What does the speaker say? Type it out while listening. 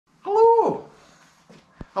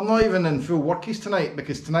I'm not even in full workies tonight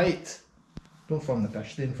because tonight, don't film the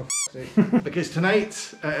fish stain for f***'s sake. Because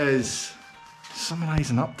tonight it is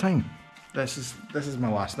summarising up time. This is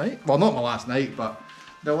my last night. Well, not my last night, but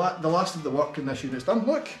the last of the work in this unit's done.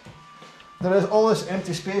 Look, there is all this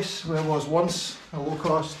empty space where was once a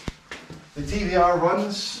Locost. The TVR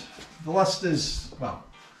runs. The list is, well,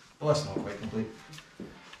 the list's not quite complete.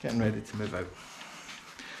 Getting ready to move out.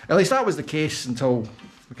 At least that was the case until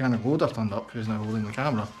mechanic loader turned up, who's now holding the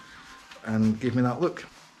camera, and gave me that look.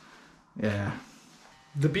 Yeah.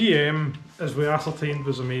 The BM, as we ascertained,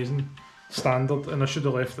 was amazing. Standard, and I should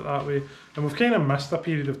have left it that way. And we've kind of missed a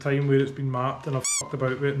period of time where it's been mapped and I've fucked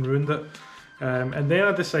about with it and ruined it. And then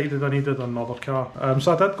I decided I needed another car.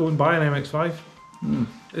 So I did go and buy an MX5.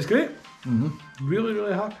 It's great. Really,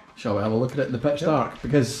 really happy. Shall we have a look at it in the pitch dark?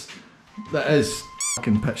 Because that is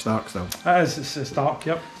fucking pitch dark still. It is, it's dark,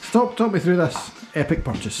 yep. Talk me through this epic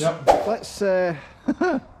purchase. Yep.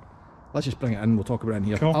 Let's just bring it in, we'll talk about it in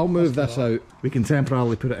here. Cool. I'll move this out, we can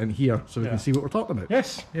temporarily put it in here so we can see what we're talking about.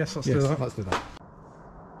 Yes, let's do that. Let's do that.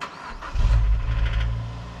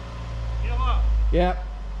 Hear that? Yeah.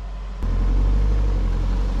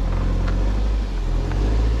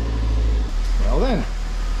 Well then.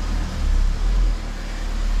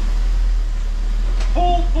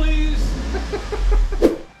 Hold please!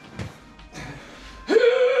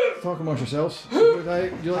 Talk amongst yourselves. Do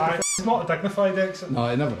you like It's not a dignified exit. No,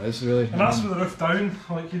 it never is, really. And that's with the roof down.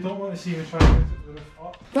 Like, you don't want to see me trying to get the roof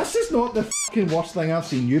up. This is not the fucking worst thing I've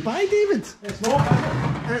seen you buy, David. It's not.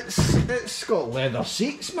 It's got leather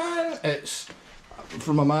seats, man. It's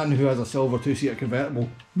from a man who has a silver two-seater convertible.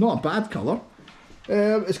 Not a bad colour.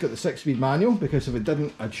 It's got the 6-speed manual because if it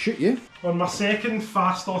didn't, I'd shoot you. On my second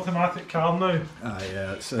fast automatic car now. Ah,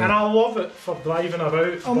 yeah. It's, and I love it for driving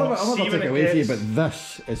about. I'll never take it away from you, but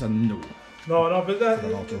this is a no. No, but that,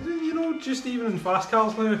 you know, just even in fast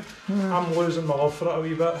cars now, I'm losing my love for it a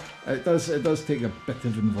wee bit. It does take a bit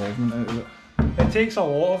of involvement out of it. It takes a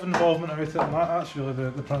lot of involvement out of it, and that's really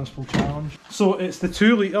the principal challenge. So it's the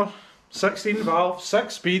 2 litre, 16 valve,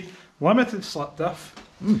 6-speed, limited slip diff.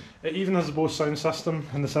 It even has the Bose sound system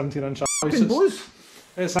and the 17-inch.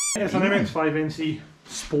 It's an MX5 NC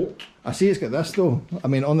Sport. I see it's got this though. I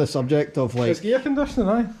mean, on the subject of like... It's gear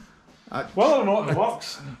conditioning, whether or not it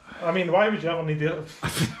works. I mean, why would you ever need it?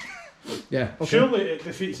 Yeah, okay. Surely it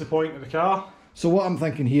defeats the point of the car. So what I'm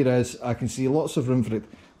thinking here is, I can see lots of room for it.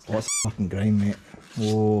 Lots of fucking grind, mate.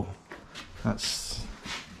 Whoa. That's...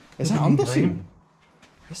 Is that underseal?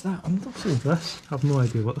 Is that underseal? This? I've no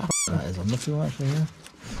idea what the f*** that is underseal actually, yeah.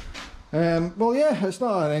 Well, yeah, it's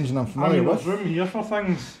not an engine I'm familiar with. There's room here for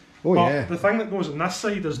things. Oh, but yeah. The thing that goes on this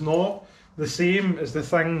side is not the same as the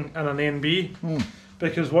thing in an NB.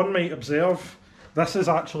 Because one might observe, this is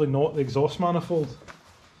actually not the exhaust manifold.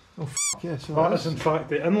 Oh, f*** yeah, so that is in fact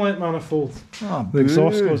the inlet manifold. Oh, the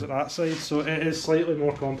exhaust goes at that side, so it is slightly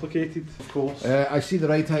more complicated, of course. I see the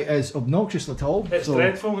ride height is obnoxiously tall. It's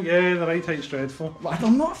dreadful, yeah, the ride height's dreadful.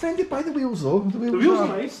 I'm not offended by the wheels though. The wheels are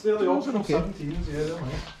nice, they're the optional okay. 17s, yeah, they're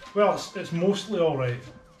nice. Well, it's mostly alright.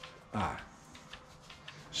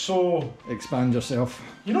 So... Expand yourself.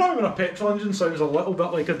 You know how when a petrol engine sounds a little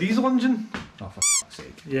bit like a diesel engine? Oh, for f***'s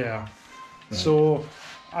sake. Yeah. Right. So,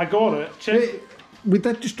 I got it. Check. We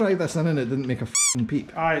did just drive this in and it didn't make a f***ing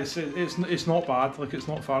peep. Aye, it's not bad, like it's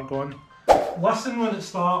not far gone. Listen when it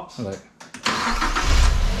starts. Alright.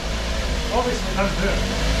 Obviously it doesn't do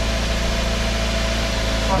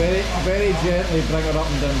it. Very gently bring it up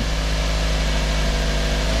and down.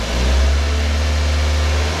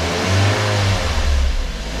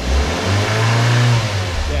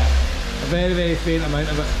 Very, very faint amount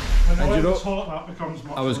of it. And you know, hot, that becomes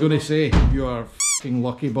much I was going to say, you are f***ing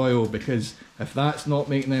lucky, boyo, because if that's not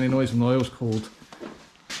making any noise when the oil's cold,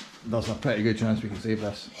 there's a pretty good chance we can save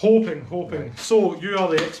this. Hoping. Right. So, you are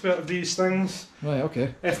the expert of these things. Right,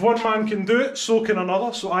 okay. If one man can do it, so can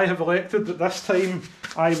another. So I have elected that this time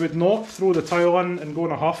I would not throw the towel in and go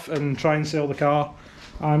in a huff and try and sell the car.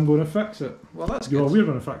 I'm going to fix it. Well, that's good. We're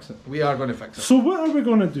going to fix it. We are going to fix it. So what are we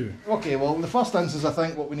going to do? Okay, well in the first instance I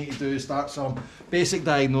think what we need to do is start some basic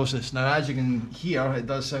diagnosis. Now as you can hear, it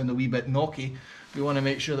does sound a wee bit knocky. We want to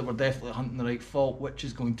make sure that we're definitely hunting the right fault, which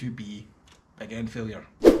is going to be big end failure.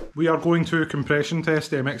 We are going to compression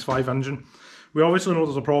test the MX5 engine. We obviously know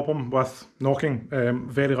there's a problem with knocking,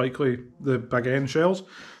 very likely the big end shells,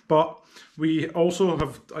 but we also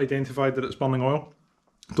have identified that it's burning oil.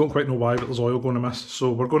 Don't quite know why, but there's oil going to miss.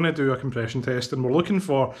 So we're going to do a compression test, and we're looking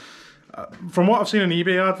for, from what I've seen in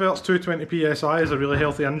eBay adverts, 220 PSI is a really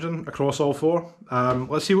healthy engine across all four.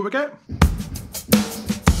 Let's see what we get.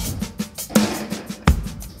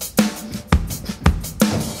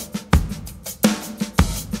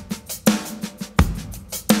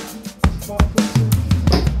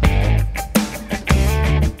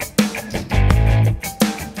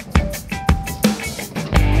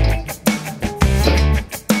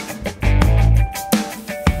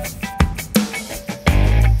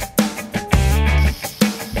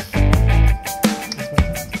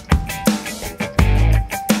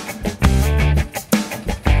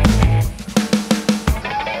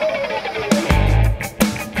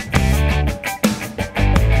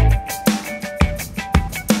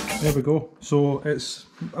 there we go. So it's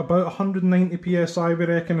about 190 psi we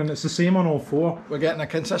reckon, and it's the same on all four. We're getting a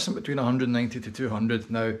consistent between 190 to 200.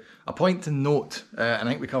 Now, a point to note, and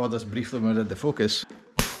I think we covered this briefly when we did the Focus.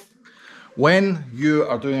 When you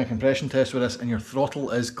are doing a compression test with this and your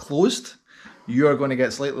throttle is closed, you are going to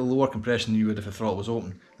get slightly lower compression than you would if the throttle was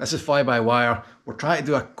open. This is fly-by-wire. We're trying to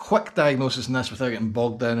do a quick diagnosis in this without getting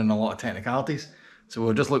bogged down in a lot of technicalities. So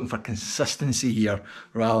we're just looking for consistency here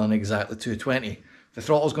rather than exactly 220. If the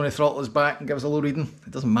throttle's going to throttle us back and give us a low reading,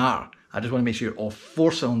 it doesn't matter. I just want to make sure all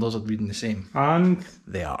 4 cylinders are reading the same. And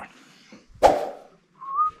they are.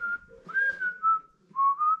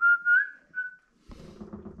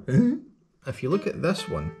 If you look at this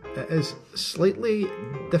one, it is slightly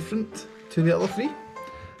different to the other 3.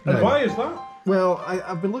 And why is that? Well,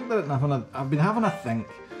 I've been looking at it and I've been having a think,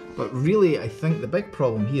 but really I think the big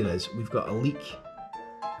problem here is we've got a leak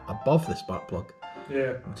above the spark plug.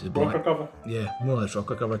 Yeah, which is rocker cover. Yeah, more or less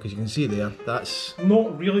rocker cover, because you can see there, that's...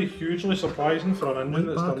 not really hugely surprising for an engine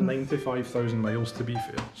that's done 95,000 miles, to be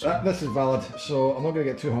fair. So. This is valid, so I'm not going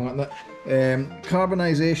to get too hung up on it.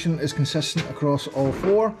 Carbonisation is consistent across all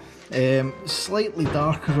 4. Slightly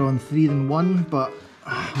darker on 3 than 1, but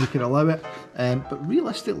we could allow it. But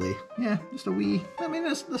realistically, yeah, just a wee... I mean,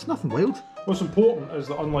 there's nothing wild. What's important is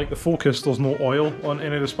that unlike the Focus, there's no oil on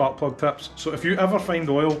any of the spark plug tips. So if you ever find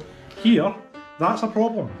oil here, that's a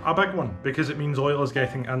problem, a big one, because it means oil is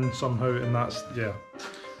getting in somehow, and that's, yeah,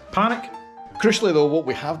 panic. Crucially though, what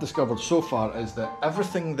we have discovered so far is that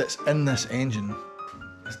everything that's in this engine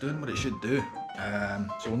is doing what it should do.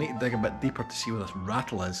 So we'll need to dig a bit deeper to see where this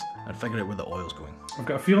rattle is and figure out where the oil's going. I've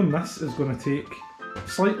got a feeling this is going to take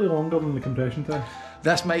slightly longer than the compression test.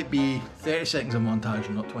 This might be 30 seconds of montage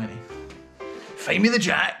and not 20. Find me the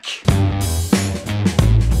jack!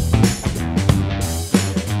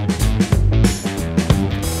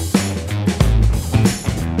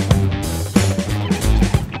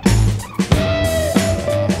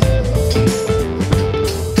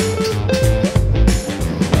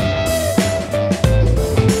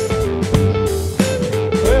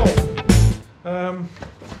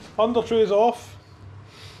 Under tray is off.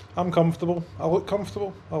 I'm comfortable. I look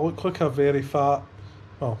comfortable. I look like a very fat,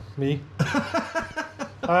 well, me.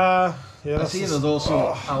 Yeah. I see there's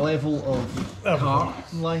also a level of car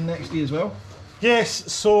line next to you as well.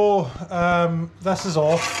 Yes, so this is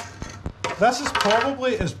off. This is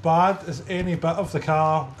probably as bad as any bit of the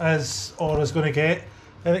car is or is going to get,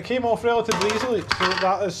 and it came off relatively easily, so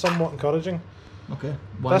that is somewhat encouraging. Okay.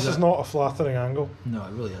 This is not a flattering angle. No,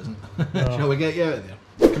 it really isn't. No. Shall we get you out of there?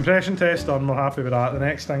 Compression test done, we're happy with that. The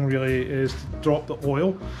next thing really is to drop the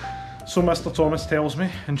oil. So Mr. Thomas tells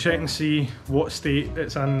me, and check and see what state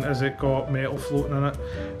it's in, has it got metal floating in it,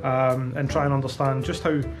 and try and understand just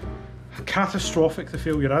how catastrophic the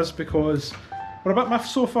failure is, because we're a bit miffed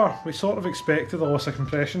so far. We sort of expected a loss of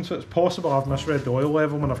compression, so it's possible I've misread the oil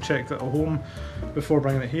level when I've checked it at home before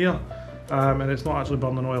bringing it here. And it's not actually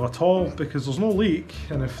burning oil at all because there's no leak,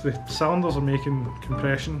 and if the cylinders are making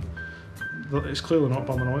compression, it's clearly not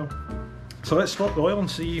burning oil. So let's swap the oil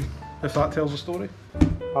and see if that tells the story.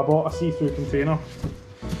 I bought a see-through container.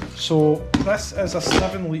 So this is a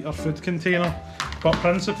 7-litre food container, but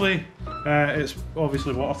principally it's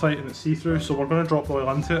obviously watertight and it's see-through, so we're going to drop the oil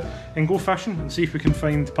into it and go fishing and see if we can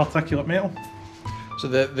find particulate metal. So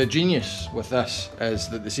the genius with this is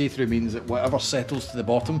that the see-through means that whatever settles to the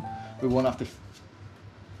bottom, we won't have to...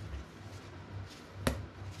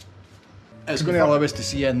 It's going to allow us to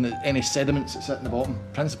see in any sediments that sit in the bottom,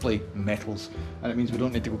 principally metals, and it means we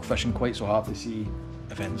don't need to go fishing quite so hard to see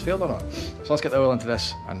if anything's failed or not. So let's get the oil into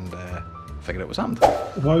this and figure out what's happened.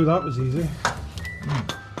 Wow, that was easy.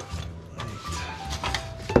 Right.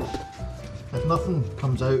 If nothing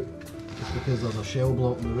comes out, it's because there's a shell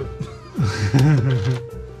blocking the route.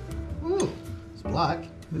 Ooh, it's black.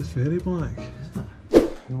 It's very black.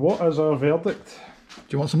 And what is our verdict? Do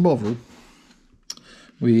you want some Bovril?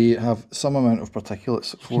 We have some amount of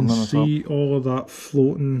particulates floating on the top. You can see all of that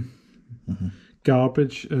floating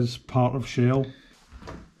garbage is part of shell.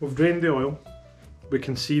 We've drained the oil. We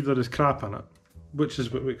can see there is crap in it, which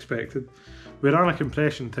is what we expected. We ran a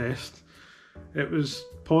compression test. It was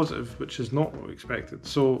positive, which is not what we expected.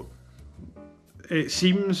 So it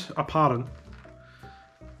seems apparent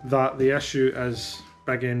that the issue is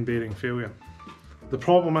big end bearing failure. The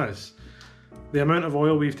problem is the amount of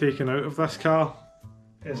oil we've taken out of this car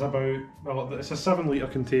is about, well, it's a 7-litre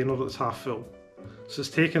container that's half full. So it's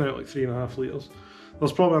taken out like 3.5 litres.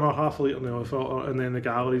 There's probably another half a litre in the oil filter, and then the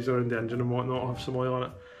galleries around the engine and whatnot have some oil in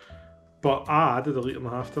it. But I added 1.5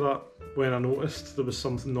 litres to that when I noticed there was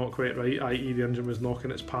something not quite right, i.e. the engine was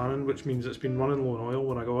knocking its pan in, which means it's been running low on oil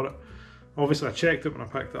when I got it. Obviously I checked it when I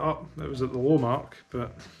picked it up, it was at the low mark,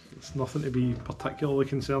 but it's nothing to be particularly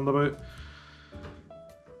concerned about.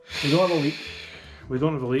 We don't have a leak. We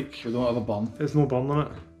don't have a leak. We don't have a burn. There's no burn on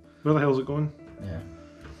it. Where the hell's it going? Yeah.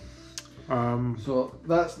 So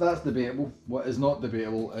that's debatable. What is not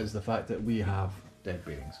debatable is the fact that we have dead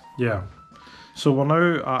bearings. Yeah. So we're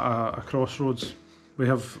now at a crossroads. We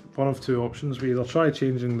have one of two options. We either try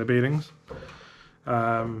changing the bearings,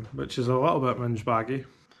 which is a little bit minge baggy.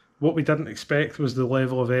 What we didn't expect was the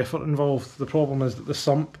level of effort involved. The problem is that the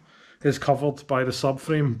sump is covered by the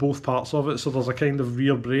subframe, both parts of it. So there's a kind of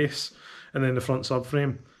rear brace and then the front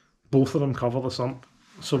subframe. Both of them cover the sump.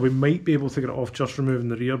 So we might be able to get it off just removing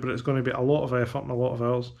the rear, but it's going to be a lot of effort and a lot of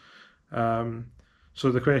hours.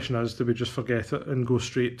 So the question is, do we just forget it and go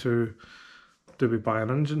straight to, do we buy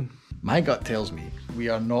an engine? My gut tells me we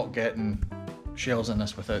are not getting shells in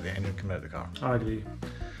this without the engine coming out of the car. I agree.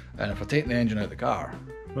 And if we're taking the engine out of the car,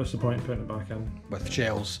 what's the point in putting it back in? With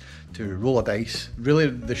shells to roll a dice. Really,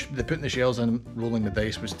 the putting the shells in, rolling the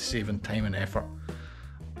dice was to save in time and effort.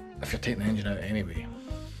 If you're taking the engine out anyway.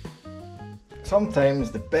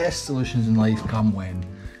 Sometimes the best solutions in life come when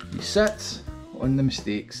you sit on the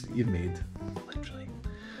mistakes that you've made, literally,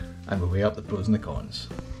 and we weigh up the pros and the cons.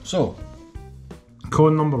 So,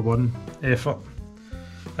 con number one, effort.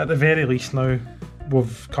 At the very least now,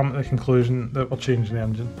 we've come to the conclusion that we're changing the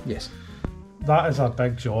engine. Yes. That is a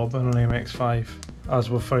big job in an MX5, as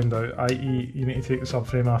we've found out, i.e. you need to take the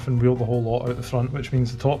subframe off and wheel the whole lot out the front, which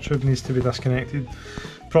means the torque tube needs to be disconnected,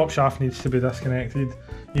 prop shaft needs to be disconnected,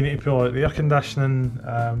 you need to pull out the air conditioning,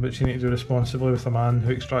 which you need to do responsibly with a man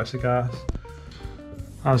who extracts the gas.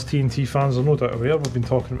 As TNT fans are no doubt aware, we've been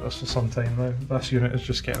talking about this for some time now, this unit is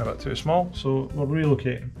just getting a bit too small, so we're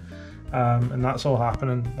relocating. And that's all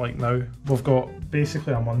happening like now. We've got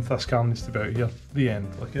basically a month this car needs to be out here, the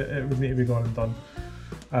end. Like it would need to be gone and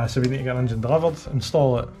done. So we need to get an engine delivered,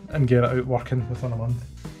 install it and get it out working within a month.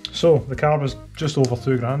 So the car was just over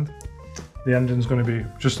 £2,000. The engine's going to be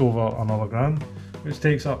just over another grand, which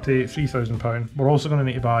takes up to £3,000. We're also going to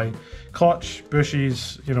need to buy clutch,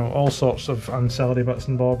 bushes, you know, all sorts of ancillary bits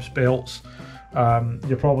and bobs, belts.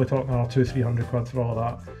 You're probably talking about £200–300 quid for all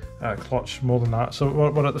of that. Clutch, more than that. So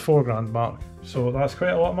we're at the £4,000 mark. So that's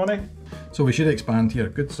quite a lot of money. So we should expand here.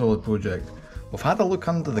 Good solid project. We've had a look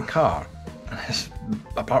under the car, and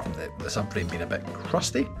apart from the subframe being a bit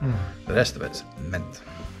crusty, the rest of it's mint.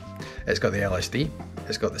 It's got the LSD,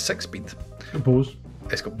 it's got the 6-speed, Bose.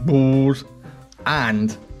 It's got Bose,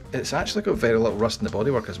 and it's actually got very little rust in the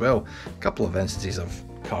bodywork as well. A couple of instances of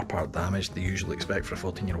car part damage they usually expect for a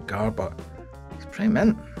 14-year-old car, but it's pretty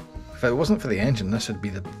mint. If it wasn't for the engine, this would be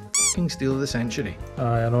the f***ing steal of the century.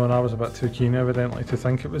 I know, and I was a bit too keen evidently to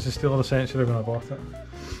think it was the steal of the century when I bought it.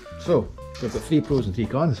 So, we've got 3 pros and 3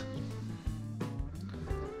 cons.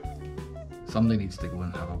 Somebody needs to go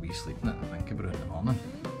and have a wee sleep in it and think about it in the morning.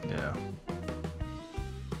 Yeah.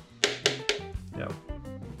 Yeah.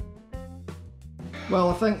 Well,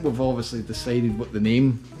 I think we've obviously decided what the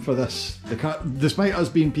name for this, despite us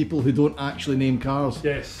being people who don't actually name cars,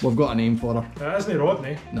 Yes. we've got a name for her. Isn't it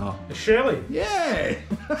Rodney? No. It's Shelley. Yeah!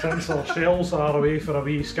 Since our shells are away for a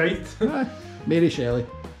wee skite. Mary Shelley.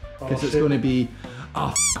 Because it's going to be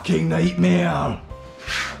a fucking nightmare.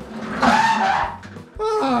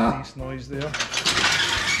 Nice noise there.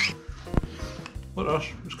 Look at us,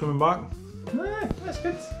 it's coming back. That's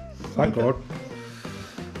good. Thank God.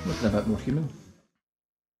 Looking a bit more human.